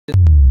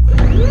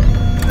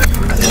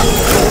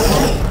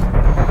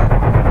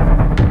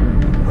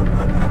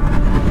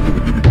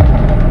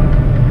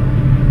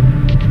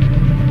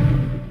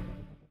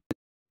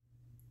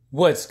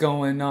What's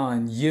going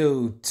on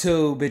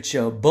YouTube? It's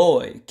your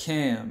boy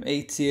Cam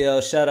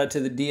ATL. Shout out to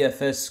the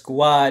DFS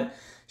squad.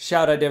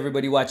 Shout out to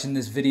everybody watching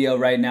this video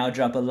right now.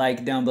 Drop a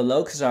like down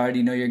below because I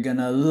already know you're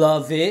gonna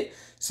love it.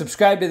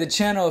 Subscribe to the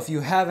channel if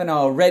you haven't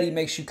already.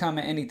 Make sure you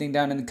comment anything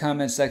down in the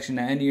comment section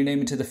to enter your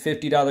name into the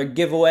 $50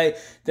 giveaway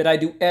that I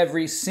do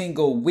every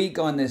single week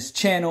on this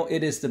channel.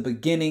 It is the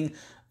beginning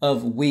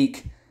of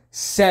week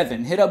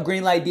 7. Hit up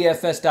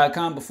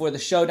greenlightdfs.com before the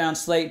showdown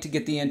slate to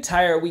get the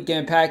entire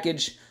weekend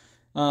package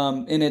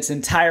in its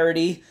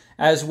entirety,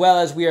 as well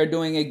as we are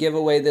doing a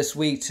giveaway this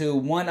week to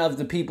one of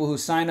the people who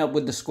sign up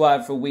with the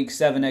squad for week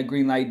 7 at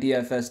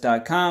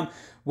greenlightdfs.com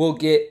will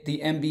get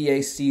the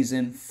NBA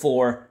season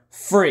for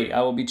free.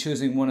 I will be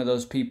choosing one of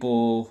those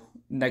people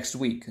next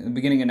week, the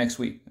beginning of next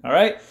week. All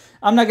right,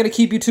 I'm not going to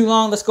keep you too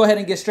long. Let's go ahead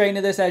and get straight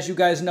into this. As you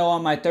guys know,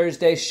 on my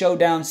Thursday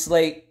showdown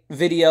slate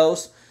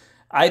videos,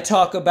 I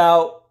talk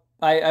about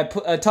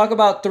I talk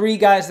about 3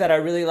 guys that I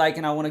really like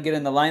and I want to get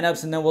in the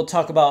lineups, and then we'll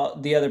talk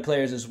about the other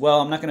players as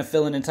well. I'm not going to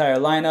fill an entire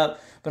lineup,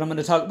 but I'm going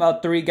to talk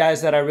about 3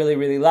 guys that I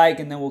really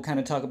like, and then we'll kind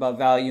of talk about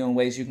value and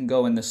ways you can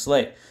go in the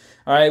slate.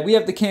 All right, we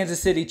have the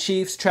Kansas City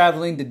Chiefs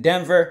traveling to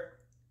Denver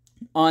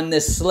on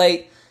this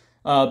slate.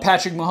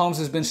 Patrick Mahomes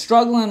has been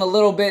struggling a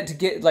little bit to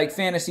get like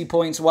fantasy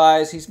points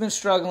wise. He's been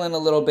struggling a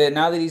little bit.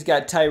 Now that he's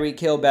got Tyreek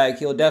Hill back,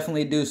 he'll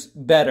definitely do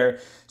better.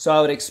 So I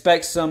would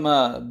expect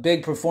some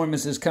big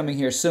performances coming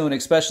here soon,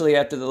 especially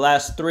after the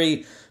last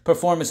 3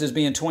 performances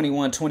being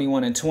 21,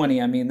 21, and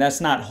 20. I mean, that's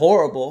not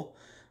horrible,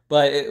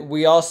 but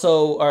we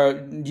also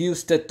are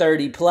used to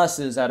 30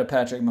 pluses out of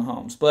Patrick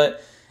Mahomes.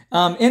 But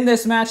in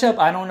this matchup,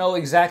 I don't know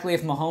exactly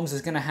if Mahomes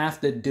is going to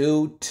have to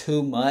do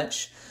too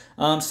much.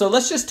 So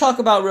let's just talk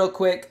about real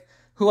quick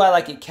who I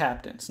like at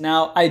captains.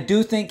 Now, I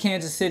do think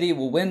Kansas City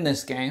will win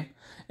this game.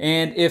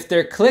 And if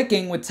they're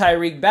clicking with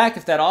Tyreek back,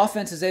 if that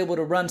offense is able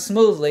to run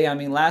smoothly, I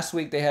mean, last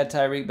week they had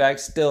Tyreek back,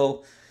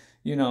 still,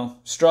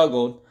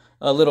 struggled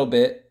a little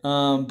bit.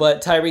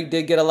 But Tyreek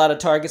did get a lot of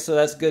targets, so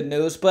that's good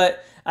news.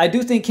 But I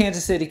do think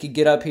Kansas City could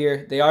get up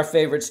here. They are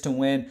favorites to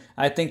win.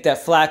 I think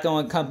that Flacco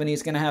and company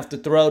is going to have to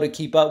throw to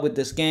keep up with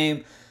this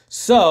game.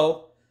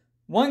 So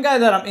one guy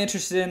that I'm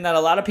interested in that a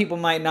lot of people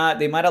might not,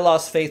 they might have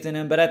lost faith in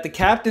him, but at the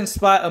captain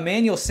spot,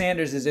 Emmanuel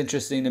Sanders is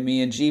interesting to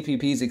me, in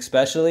GPPs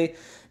especially,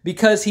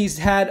 because he's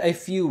had a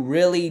few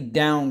really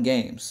down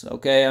games,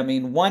 okay? I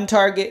mean, 4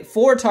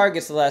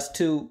 targets the last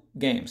 2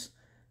 games.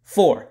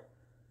 4.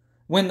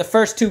 When the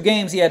first 2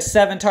 games, he had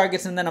 7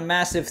 targets and then a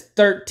massive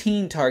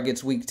 13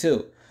 targets week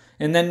 2.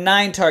 And then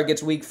 9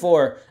 targets week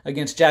 4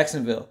 against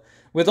Jacksonville.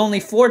 With only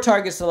 4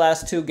 targets the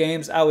last 2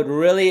 games, I would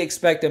really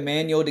expect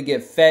Emmanuel to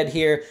get fed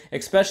here,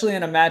 especially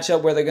in a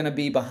matchup where they're going to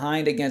be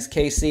behind against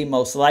KC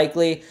most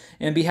likely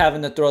and be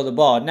having to throw the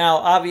ball. Now,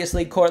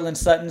 obviously, Courtland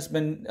Sutton's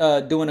been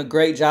doing a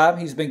great job.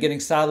 He's been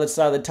getting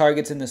solid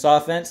targets in this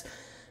offense.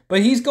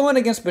 But he's going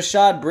against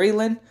Bashaud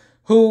Breeland,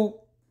 who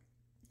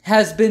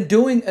has been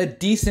doing a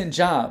decent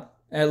job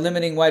at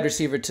limiting wide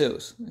receiver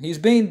 2s. He's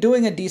been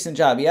doing a decent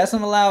job. He's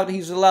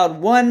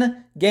allowed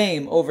 1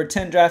 game over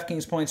 10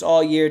 Draftkings points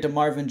all year to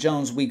Marvin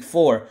Jones week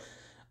 4.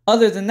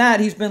 Other than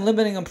that, he's been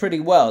limiting them pretty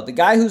well. The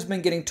guy who's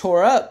been getting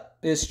tore up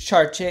is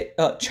Charvarius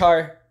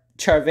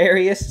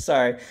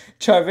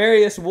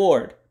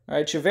Ward. All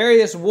right,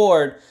 Charvarius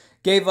Ward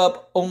gave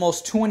up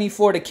almost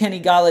 24 to Kenny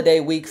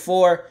Golladay week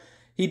 4.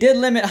 He did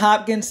limit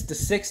Hopkins to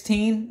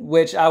 16,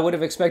 which I would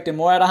have expected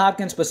more out of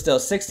Hopkins, but still,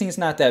 16 is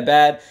not that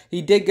bad.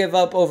 He did give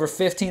up over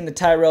 15 to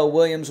Tyrell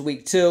Williams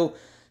week 2.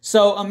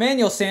 So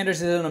Emmanuel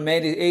Sanders is in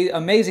an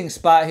amazing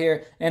spot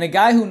here, and a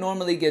guy who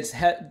normally gets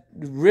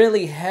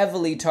really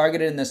heavily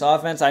targeted in this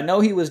offense. I know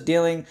he was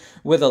dealing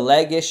with a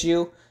leg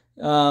issue,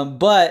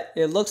 but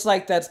it looks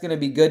like that's going to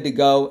be good to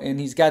go, and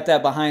he's got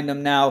that behind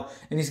him now,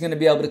 and he's going to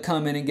be able to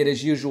come in and get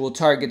his usual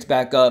targets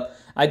back up.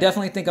 I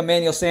definitely think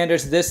Emmanuel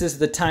Sanders, this is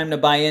the time to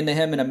buy into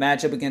him in a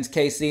matchup against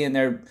KC and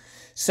their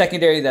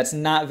secondary that's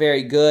not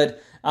very good.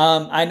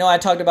 I know I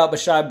talked about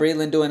Bashaud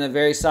Breeland doing a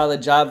very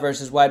solid job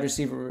versus wide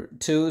receiver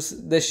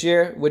 2s this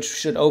year, which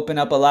should open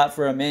up a lot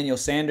for Emmanuel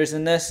Sanders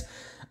in this.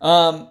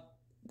 I'm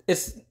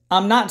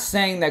not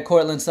saying that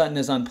Courtland Sutton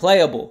is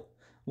unplayable.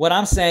 What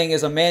I'm saying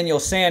is Emmanuel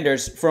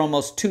Sanders, for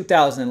almost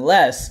 2,000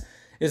 less,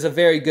 is a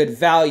very good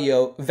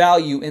value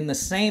in the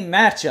same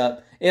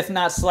matchup, if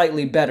not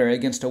slightly better,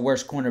 against a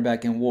worse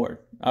cornerback in Ward.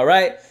 All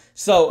right?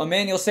 So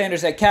Emmanuel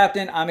Sanders at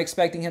captain, I'm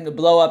expecting him to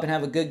blow up and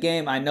have a good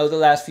game. I know the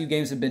last few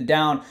games have been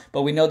down,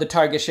 but we know the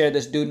target share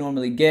this dude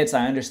normally gets.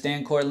 I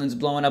understand Courtland's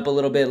blowing up a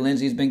little bit.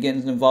 Lindsey's been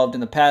getting involved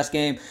in the pass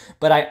game,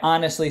 but I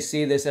honestly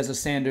see this as a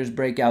Sanders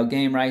breakout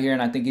game right here,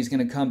 and I think he's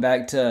going to come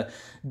back to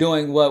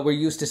doing what we're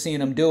used to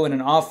seeing him do in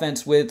an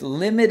offense with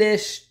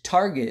limited-ish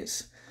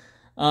targets.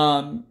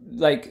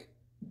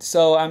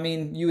 So, I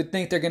mean, you would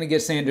think they're going to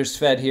get Sanders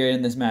fed here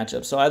in this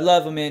matchup. So I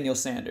love Emmanuel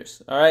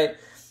Sanders, all right?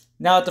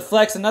 Now at the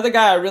flex, another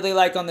guy I really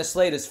like on this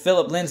slate is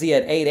Phillip Lindsay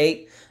at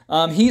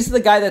 8.8. He's the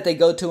guy that they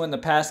go to in the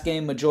pass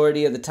game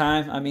majority of the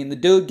time. I mean, the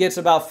dude gets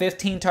about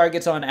 15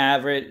 targets on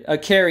average,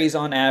 carries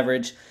on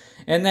average,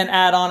 and then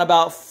add on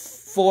about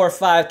 4 or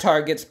 5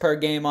 targets per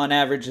game on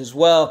average as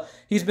well.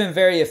 He's been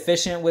very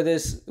efficient with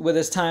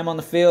his time on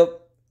the field.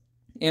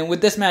 And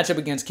with this matchup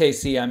against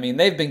KC, I mean,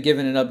 they've been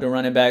giving it up to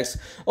running backs.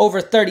 Over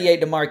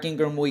 38 to Mark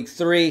Ingram week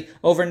 3,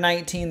 over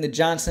 19 to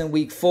Johnson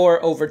week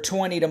 4, over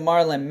 20 to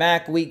Marlon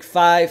Mack week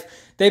 5.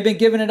 They've been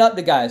giving it up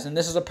to guys, and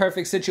this is a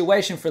perfect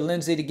situation for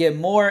Lindsay to get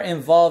more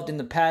involved in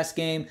the pass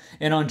game.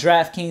 And on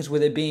Draftkings,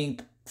 with it being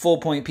full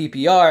point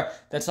PPR,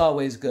 that's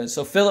always good.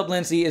 So Phillip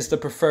Lindsay is the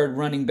preferred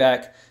running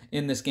back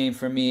in this game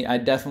for me. I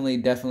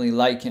definitely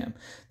like him.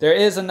 There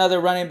is another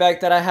running back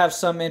that I have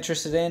some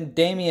interest in.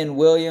 Damian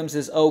Williams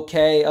is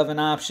okay of an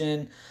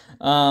option.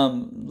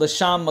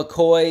 LaShawn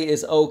McCoy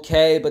is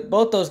okay, but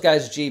both those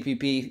guys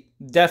GPP.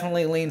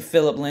 Definitely lean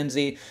Phillip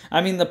Lindsay.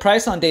 I mean, the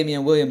price on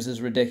Damian Williams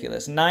is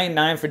ridiculous.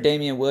 9.9 for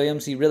Damian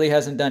Williams. He really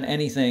hasn't done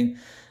anything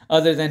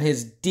other than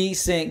his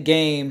decent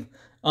game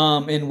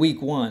in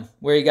week 1,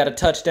 where he got a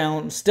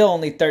touchdown, still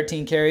only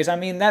 13 carries. I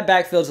mean, that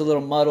backfield's a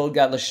little muddled.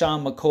 Got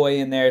LaShawn McCoy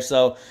in there,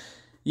 so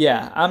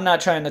yeah, I'm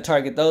not trying to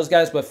target those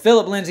guys, but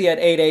Phillip Lindsay at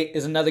 8.8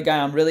 is another guy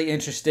I'm really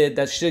interested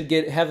that should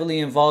get heavily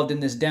involved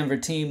in this Denver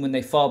team when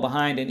they fall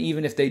behind, and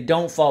even if they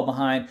don't fall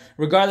behind,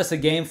 regardless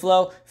of game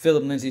flow,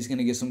 Phillip Lindsay's going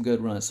to get some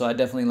good runs, so I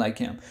definitely like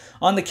him.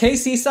 On the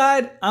KC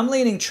side, I'm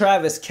leaning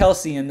Travis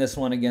Kelce in this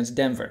one against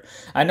Denver.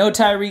 I know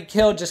Tyreek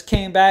Hill just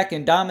came back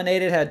and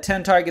dominated, had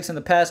 10 targets in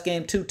the past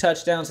game, 2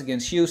 touchdowns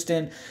against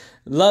Houston.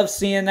 Love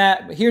seeing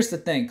that, but here's the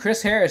thing.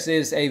 Chris Harris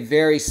is a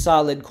very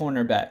solid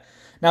cornerback.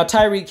 Now,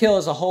 Tyreek Hill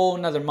is a whole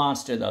nother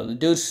monster, though. The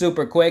dude's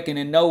super quick, and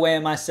in no way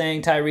am I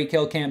saying Tyreek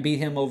Hill can't beat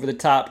him over the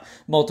top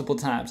multiple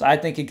times. I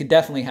think it could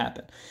definitely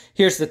happen.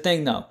 Here's the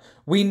thing, though.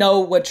 We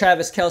know what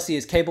Travis Kelce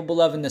is capable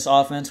of in this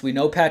offense. We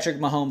know Patrick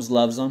Mahomes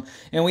loves him.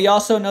 And we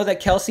also know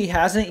that Kelce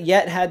hasn't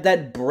yet had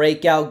that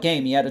breakout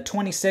game. He had a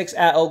 26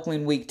 at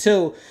Oakland week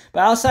 2.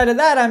 But outside of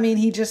that, I mean,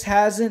 he just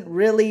hasn't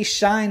really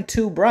shined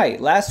too bright.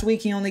 Last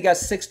week, he only got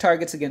 6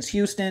 targets against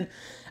Houston.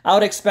 I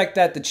would expect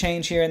that to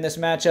change here in this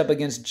matchup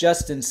against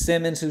Justin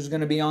Simmons, who's going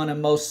to be on him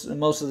most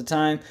of the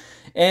time.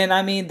 And,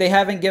 I mean, they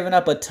haven't given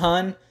up a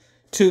ton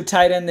to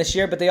tight end this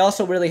year, but they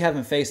also really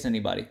haven't faced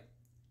anybody.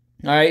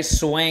 All right,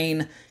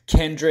 Swain,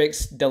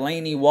 Kendricks,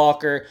 Delaney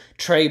Walker,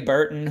 Trey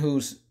Burton,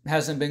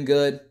 hasn't been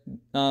good.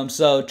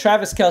 So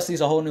Travis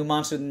Kelce's a whole new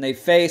monster than they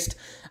faced.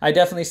 I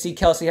definitely see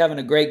Kelce having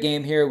a great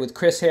game here with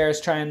Chris Harris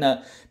trying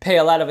to pay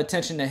a lot of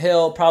attention to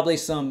Hill. Probably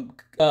some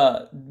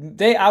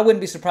I wouldn't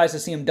be surprised to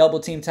see him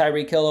double team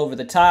Tyreek Hill over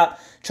the top,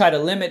 try to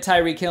limit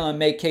Tyreek Hill and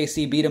make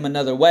KC beat him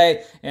another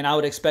way. And I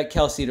would expect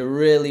Kelce to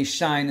really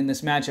shine in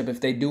this matchup if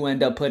they do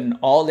end up putting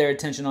all their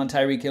attention on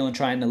Tyreek Hill and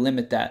trying to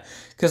limit that.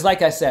 Because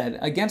like I said,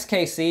 against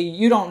KC,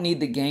 you don't need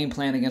the game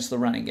plan against the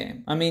running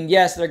game. I mean,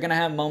 yes, they're going to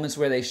have moments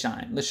where they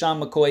shine.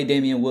 LaShawn McCoy,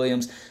 Damian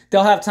Williams,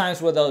 they'll have times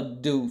where they'll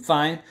do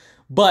fine.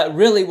 But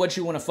really what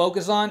you want to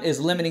focus on is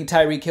limiting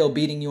Tyreek Hill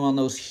beating you on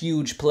those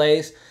huge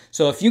plays.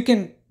 So if you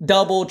can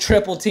double,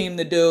 triple team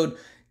the dude,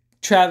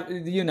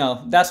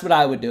 that's what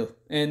I would do.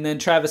 And then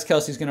Travis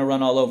Kelce's going to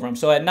run all over him.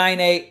 So at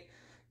 9.8,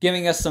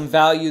 giving us some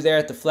value there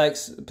at the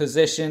flex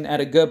position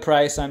at a good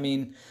price. I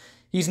mean,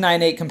 he's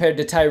 9.8 compared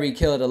to Tyreek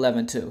Hill at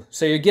 11.2.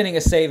 So you're getting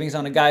a savings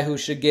on a guy who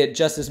should get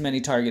just as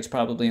many targets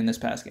probably in this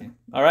pass game.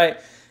 All right.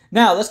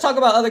 Now, let's talk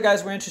about other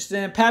guys we're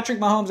interested in. Patrick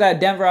Mahomes at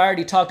Denver, I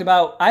already talked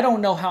about. I don't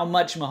know how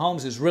much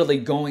Mahomes is really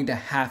going to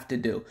have to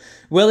do.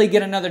 Will he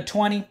get another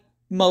 20?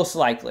 Most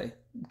likely.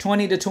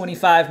 20 to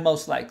 25,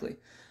 most likely.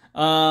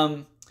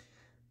 But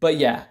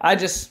yeah,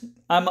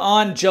 I'm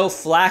on Joe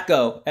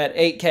Flacco at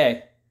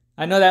 8K.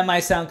 I know that might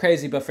sound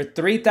crazy, but for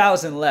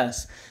 3,000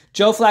 less,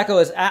 Joe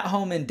Flacco is at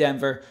home in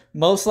Denver,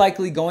 most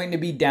likely going to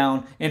be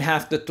down and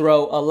have to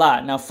throw a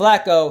lot. Now,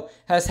 Flacco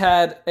has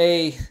had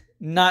a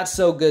not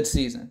so good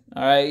season.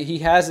 All right. He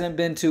hasn't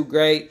been too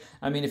great.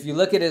 I mean, if you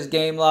look at his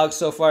game log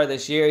so far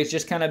this year, he's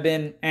just kind of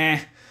been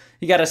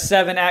He got a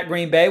 7 at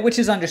Green Bay, which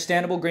is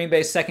understandable. Green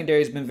Bay's secondary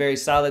has been very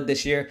solid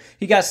this year.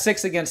 He got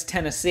 6 against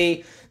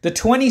Tennessee. The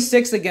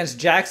 26 against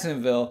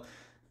Jacksonville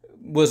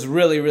was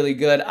really, really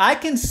good. I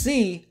can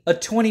see a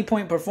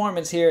 20-point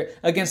performance here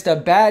against a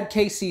bad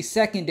KC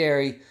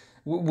secondary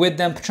with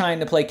them trying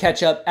to play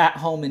catch-up at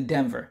home in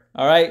Denver.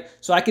 All right?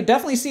 So I could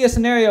definitely see a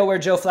scenario where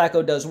Joe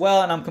Flacco does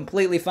well, and I'm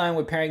completely fine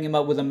with pairing him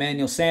up with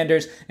Emmanuel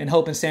Sanders and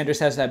hoping Sanders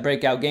has that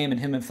breakout game and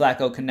him and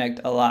Flacco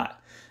connect a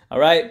lot. All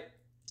right?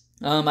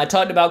 I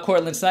talked about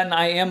Courtland Sutton.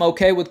 I am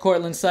okay with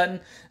Courtland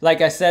Sutton.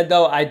 Like I said,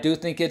 though, I do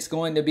think it's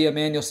going to be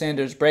Emmanuel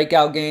Sanders'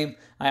 breakout game.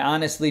 I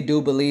honestly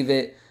do believe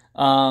it.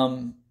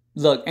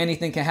 Look,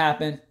 anything can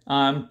happen.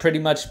 I'm pretty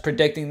much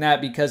predicting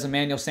that because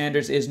Emmanuel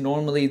Sanders is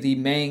normally the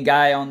main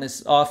guy on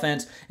this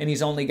offense, and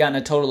he's only gotten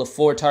a total of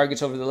 4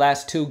 targets over the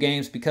last 2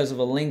 games because of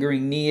a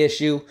lingering knee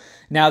issue.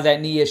 Now that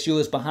knee issue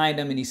is behind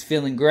him and he's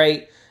feeling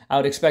great. I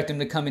would expect him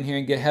to come in here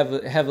and get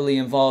heavily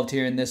involved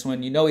here in this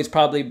one. You know he's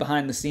probably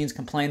behind the scenes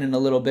complaining a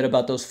little bit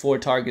about those 4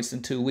 targets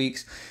in 2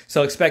 weeks.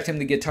 So expect him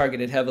to get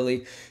targeted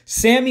heavily.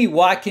 Sammy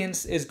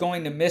Watkins is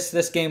going to miss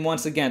this game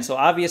once again. So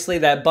obviously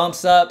that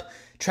bumps up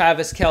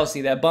Travis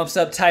Kelce. That bumps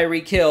up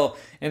Tyreek Hill.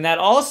 And that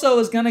also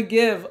is going to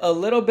give a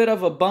little bit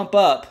of a bump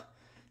up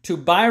to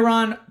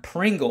Byron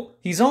Pringle.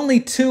 He's only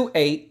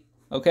 2.8,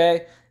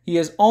 okay? He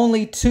is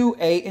only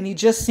 2.8, and he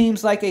just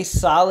seems like a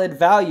solid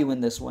value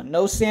in this one.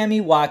 No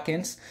Sammy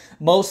Watkins.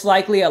 Most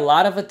likely a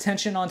lot of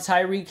attention on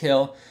Tyreek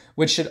Hill,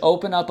 which should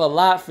open up a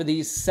lot for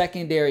these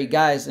secondary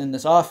guys in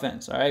this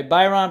offense. All right,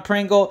 Byron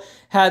Pringle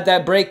had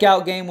that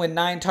breakout game with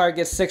 9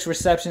 targets, 6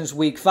 receptions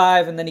week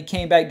 5, and then he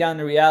came back down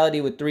to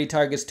reality with 3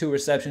 targets, 2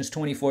 receptions,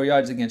 24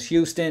 yards against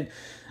Houston.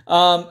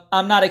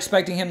 I'm not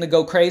expecting him to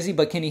go crazy,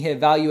 but can he hit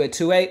value at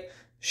 2.8?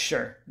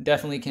 Sure,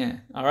 definitely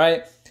can. All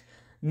right,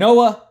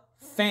 Noah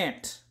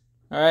Fant.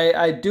 All right,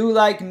 I do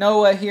like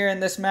Noah here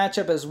in this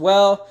matchup as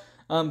well.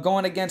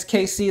 Going against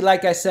KC,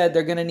 like I said,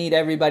 they're going to need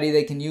everybody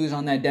they can use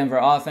on that Denver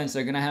offense.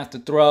 They're going to have to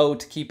throw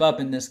to keep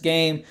up in this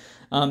game.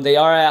 They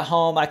are at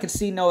home. I could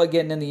see Noah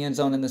getting in the end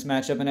zone in this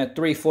matchup, and at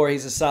 3.4,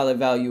 he's a solid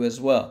value as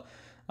well.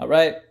 All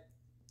right,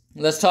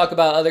 let's talk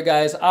about other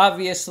guys.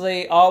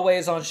 Obviously,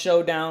 always on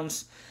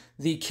showdowns,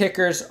 the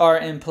kickers are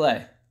in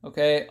play.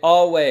 Okay,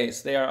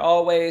 always. They are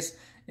always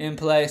in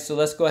play. So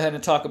let's go ahead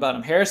and talk about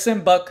them.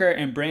 Harrison Butker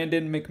and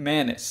Brandon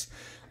McManus.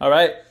 All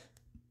right.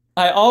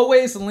 I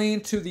always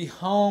lean to the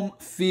home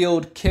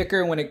field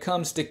kicker when it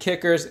comes to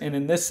kickers. And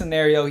in this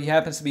scenario, he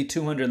happens to be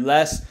 200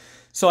 less.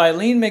 So I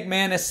lean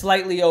McManus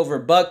slightly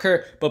over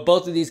Butker, but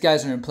both of these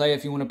guys are in play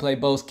if you want to play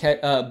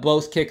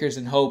both kickers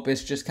and hope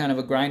it's just kind of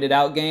a grinded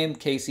out game.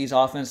 KC's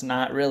offense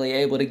not really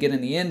able to get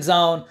in the end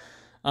zone.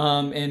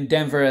 And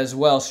Denver as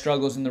well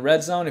struggles in the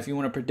red zone. If you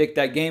want to predict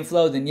that game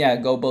flow, then yeah,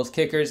 go both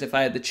kickers. If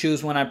I had to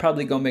choose one, I'd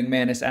probably go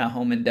McManus at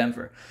home in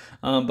Denver.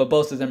 But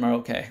both of them are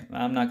okay.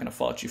 I'm not going to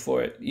fault you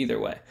for it either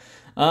way.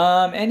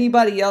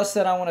 Anybody else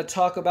that I want to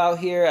talk about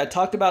here? I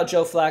talked about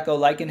Joe Flacco,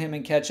 liking him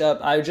in catch up.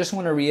 I just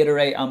want to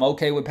reiterate, I'm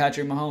okay with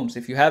Patrick Mahomes.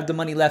 If you have the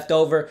money left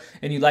over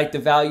and you like the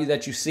value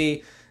that you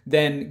see,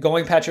 then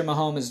going Patrick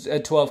Mahomes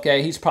at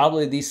 12K, he's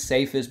probably the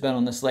safest bet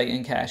on the slate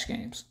in cash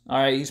games. All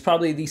right, he's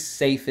probably the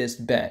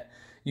safest bet.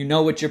 You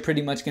know what you're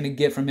pretty much going to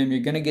get from him.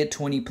 You're going to get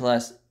 20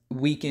 plus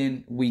week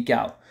in, week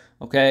out.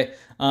 Okay,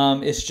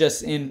 it's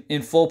just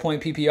in full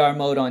point PPR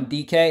mode on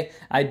DK.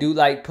 I do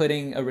like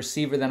putting a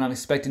receiver that I'm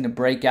expecting to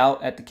break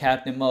out at the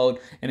captain mode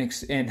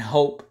and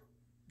hope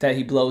that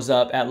he blows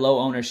up at low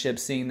ownership,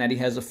 seeing that he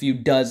has a few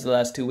duds the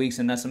last 2 weeks,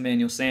 and that's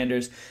Emmanuel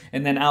Sanders.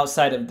 And then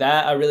outside of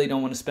that, I really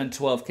don't want to spend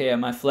 12K at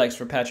my flex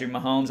for Patrick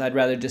Mahomes. I'd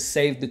rather just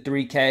save the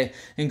 3K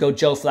and go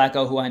Joe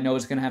Flacco, who I know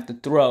is going to have to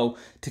throw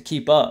to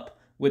keep up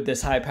with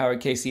this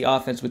high-powered KC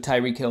offense with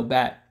Tyreek Hill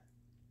back.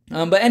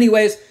 But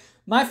anyways,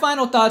 my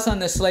final thoughts on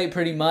this slate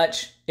pretty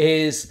much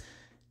is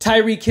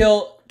Tyreek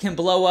Hill can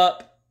blow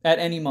up at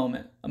any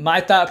moment.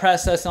 My thought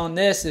process on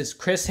this is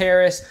Chris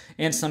Harris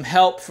and some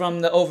help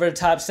from the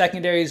over-the-top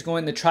secondary is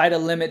going to try to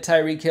limit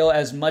Tyreek Hill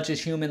as much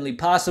as humanly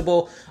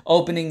possible,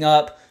 opening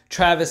up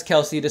Travis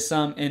Kelce to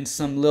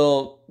some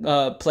little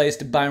plays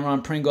to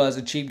Byron Pringle as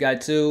a cheap guy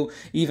too,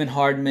 even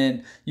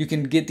Hardman. You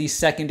can get these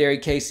secondary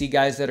KC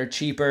guys that are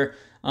cheaper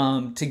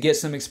to get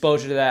some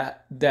exposure to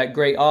that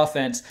great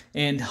offense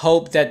and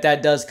hope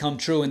that does come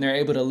true and they're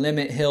able to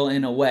limit Hill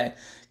in a way.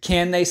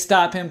 Can they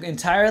stop him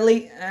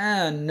entirely?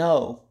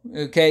 No.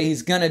 Okay,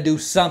 he's going to do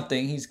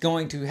something. He's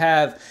going to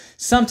have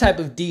some type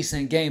of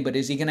decent game, but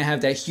is he going to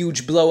have that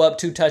huge blow-up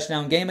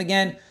 2-touchdown game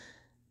again?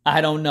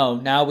 I don't know.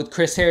 Now with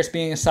Chris Harris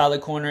being a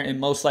solid corner and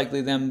most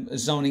likely them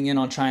zoning in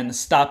on trying to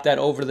stop that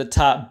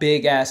over-the-top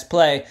big-ass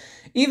play,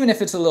 even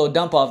if it's a little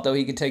dump off, though,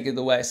 he can take it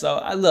away.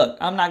 So, look,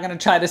 I'm not going to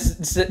try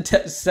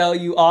to sell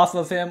you off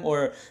of him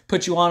or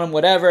put you on him,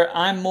 whatever.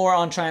 I'm more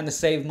on trying to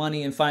save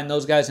money and find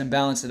those guys and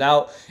balance it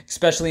out,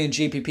 especially in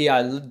GPP.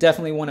 I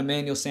definitely want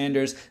Emmanuel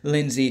Sanders,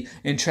 Lindsey,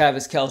 and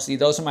Travis Kelce.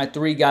 Those are my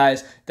 3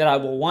 guys that I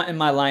will want in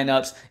my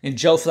lineups. And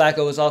Joe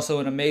Flacco is also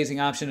an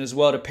amazing option as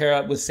well to pair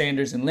up with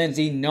Sanders and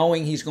Lindsey,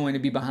 knowing he's going to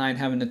be behind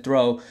having to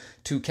throw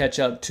to catch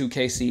up to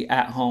KC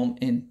at home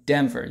in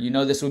Denver. You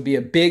know this would be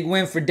a big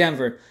win for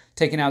Denver,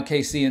 taking out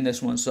KC in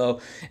this one. So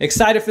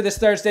excited for this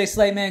Thursday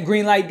slate, man.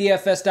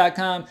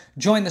 Greenlightdfs.com.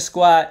 Join the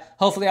squad.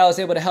 Hopefully I was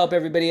able to help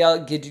everybody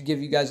out, give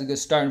you guys a good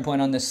starting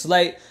point on this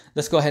slate.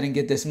 Let's go ahead and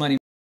get this money.